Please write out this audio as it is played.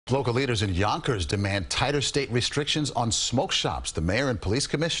Local leaders in Yonkers demand tighter state restrictions on smoke shops. The mayor and police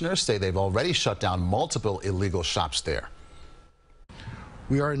commissioners say they've already shut down multiple illegal shops there.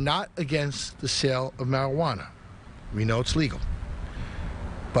 We are not against the sale of marijuana. We know it's legal.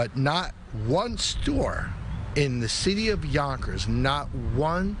 But not one store in the city of Yonkers, not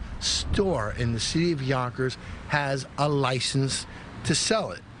one store in the city of Yonkers has a license to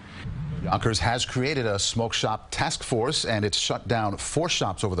sell it. Yonkers has created a smoke shop task force, and it's shut down 4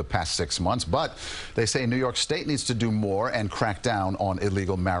 shops over the past 6 months. But they say New York State needs to do more and crack down on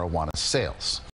illegal marijuana sales.